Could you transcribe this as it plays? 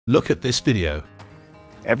Look at this video.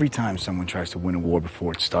 Every time someone tries to win a war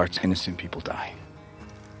before it starts, innocent people die.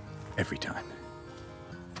 Every time.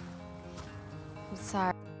 I'm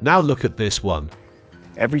sorry. Now look at this one.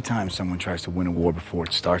 Every time someone tries to win a war before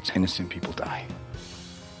it starts, innocent people die.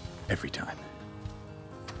 Every time.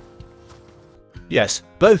 Yes,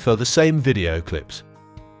 both are the same video clips.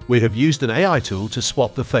 We have used an AI tool to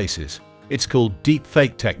swap the faces. It's called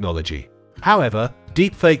Deepfake technology. However,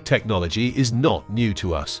 Deepfake technology is not new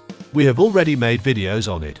to us. We have already made videos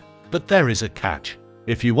on it. But there is a catch.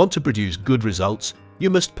 If you want to produce good results, you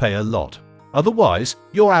must pay a lot. Otherwise,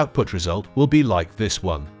 your output result will be like this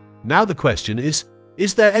one. Now the question is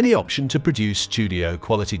there any option to produce studio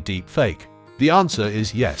quality deepfake? The answer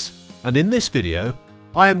is yes. And in this video,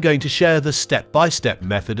 I am going to share the step-by-step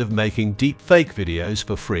method of making deepfake videos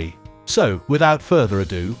for free. So, without further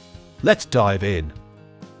ado, let's dive in.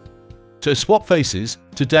 To swap faces,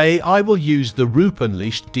 today I will use the Roop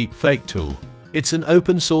Unleashed Deepfake tool. It's an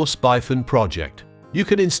open source Python project. You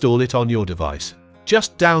can install it on your device.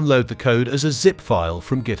 Just download the code as a zip file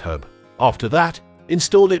from GitHub. After that,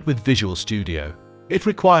 install it with Visual Studio. It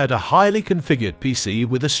required a highly configured PC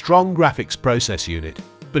with a strong graphics process unit.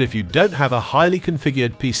 But if you don't have a highly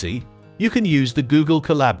configured PC, you can use the Kaggle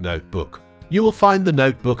Collab notebook. You will find the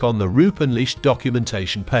notebook on the Roop Unleashed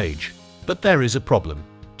documentation page. But there is a problem.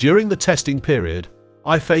 During the testing period,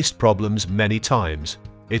 I faced problems many times.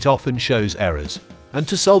 It often shows errors. And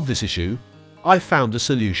to solve this issue, I found a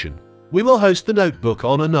solution. We will host the notebook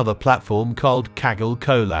on another platform called Kaggle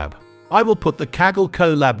Collab. I will put the Kaggle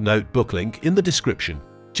Collab notebook link in the description.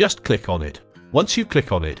 Just click on it. Once you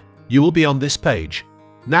click on it, you will be on this page.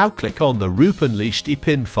 Now click on the Roop Unleashed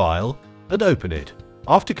EPIN file and open it.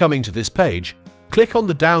 After coming to this page, click on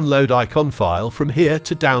the download icon file from here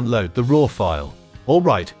to download the raw file.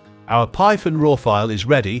 Alright, our Python raw file is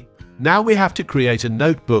ready. Now we have to create a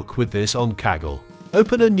notebook with this on Kaggle.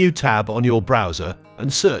 Open a new tab on your browser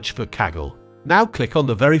and search for Kaggle. Now click on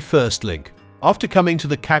the very first link. After coming to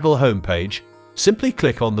the Kaggle homepage, simply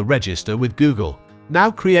click on the Register with Google.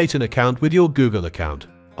 Now create an account with your Google account.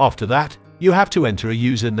 After that, you have to enter a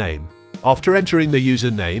username. After entering the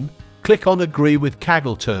username, click on Agree with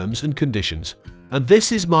Kaggle Terms and Conditions. And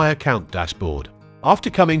this is my account dashboard.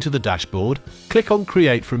 After coming to the dashboard, click on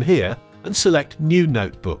Create from here and select New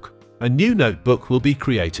Notebook. A new notebook will be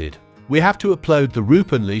created. We have to upload the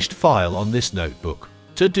Roop Unleashed file on this notebook.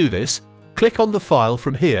 To do this, click on the file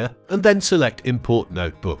from here and then select Import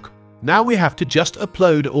Notebook. Now we have to just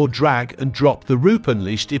upload or drag and drop the Roop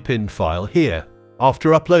Unleashed EPIN file here.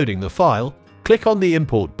 After uploading the file, click on the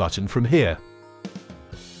Import button from here.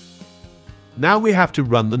 Now we have to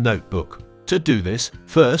run the notebook. To do this,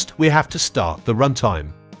 first we have to start the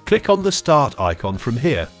runtime. Click on the Start icon from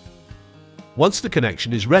here. Once the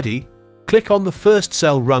connection is ready, click on the first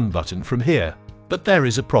cell Run button from here. But there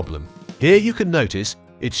is a problem. Here you can notice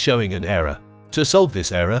it's showing an error. To solve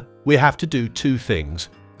this error, we have to do two things.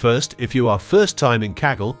 First, if you are first time in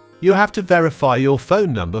Kaggle, you have to verify your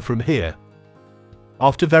phone number from here.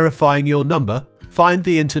 After verifying your number, find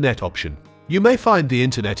the internet option. You may find the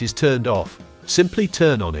internet is turned off. Simply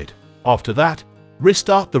turn on it. After that,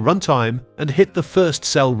 restart the runtime and hit the first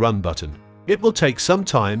cell Run button. It will take some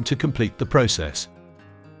time to complete the process.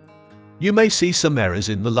 You may see some errors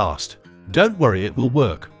in the last. Don't worry, it will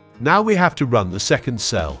work. Now we have to run the second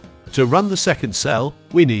cell. To run the second cell,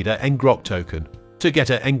 we need a ngrok token. To get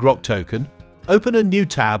a ngrok token, open a new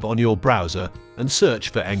tab on your browser and search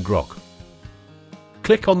for ngrok.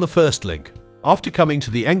 Click on the first link. After coming to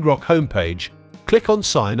the ngrok homepage, click on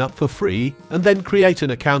Sign up for free and then create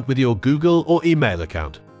an account with your Google or email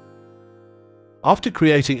account. After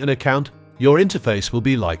creating an account, your interface will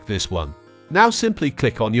be like this one. Now simply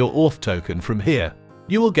click on your auth token from here.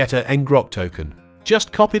 You will get a ngrok token.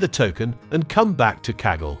 Just copy the token and come back to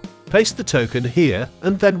Kaggle. Paste the token here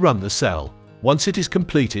and then run the cell. Once it is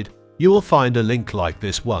completed, you will find a link like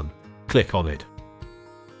this one. Click on it.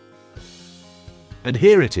 And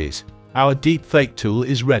here it is. Our deepfake tool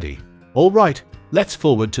is ready. Alright, let's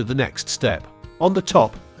forward to the next step. On the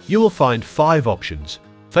top, you will find 5 options: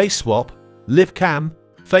 Face Swap, Live Cam,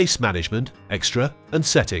 Face Management, Extra, and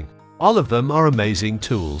Setting. All of them are amazing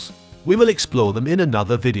tools. We will explore them in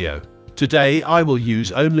another video. Today I will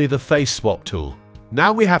use only the Face Swap tool.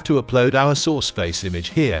 Now we have to upload our source face image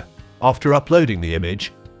here. After uploading the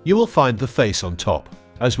image, you will find the face on top.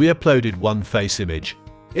 As we uploaded one face image,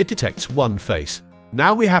 it detects one face.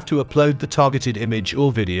 Now we have to upload the targeted image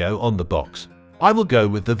or video on the box. I will go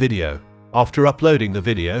with the video. After uploading the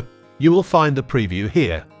video, you will find the preview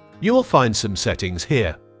here. You will find some settings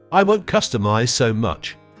here. I won't customize so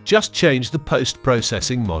much. Just change the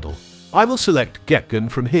post-processing model. I will select Get Gun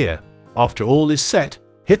from here. After all is set,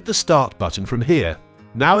 hit the Start button from here.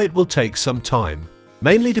 Now it will take some time,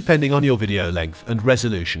 mainly depending on your video length and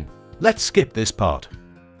resolution. Let's skip this part.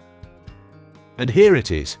 And here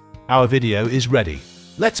it is. Our video is ready.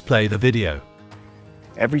 Let's play the video.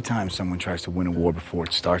 Every time someone tries to win a war before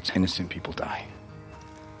it starts, innocent people die.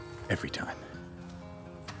 Every time.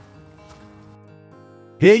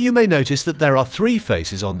 Here you may notice that there are 3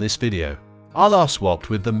 faces on this video. All are swapped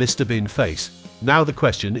with the Mr. Bean face. Now the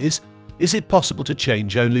question is it possible to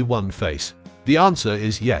change only one face? The answer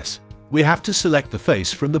is yes. We have to select the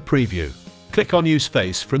face from the preview. Click on Use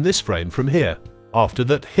Face from this frame from here. After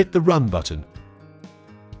that, hit the Run button.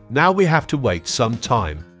 Now we have to wait some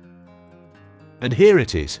time. And here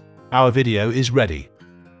it is. Our video is ready.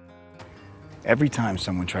 Every time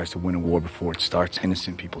someone tries to win a war before it starts,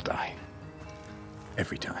 innocent people die.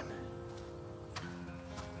 Every time.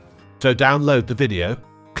 So download the video.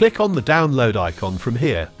 Click on the download icon from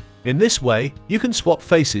here. In this way, you can swap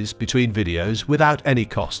faces between videos without any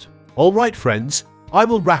cost. Alright friends, I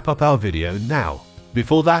will wrap up our video now.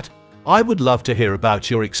 Before that, I would love to hear about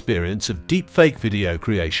your experience of deepfake video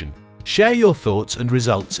creation. Share your thoughts and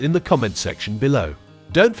results in the comment section below.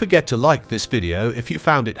 Don't forget to like this video if you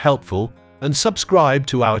found it helpful, and subscribe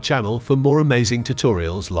to our channel for more amazing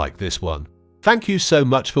tutorials like this one. Thank you so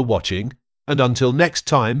much for watching, and until next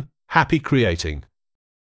time, happy creating.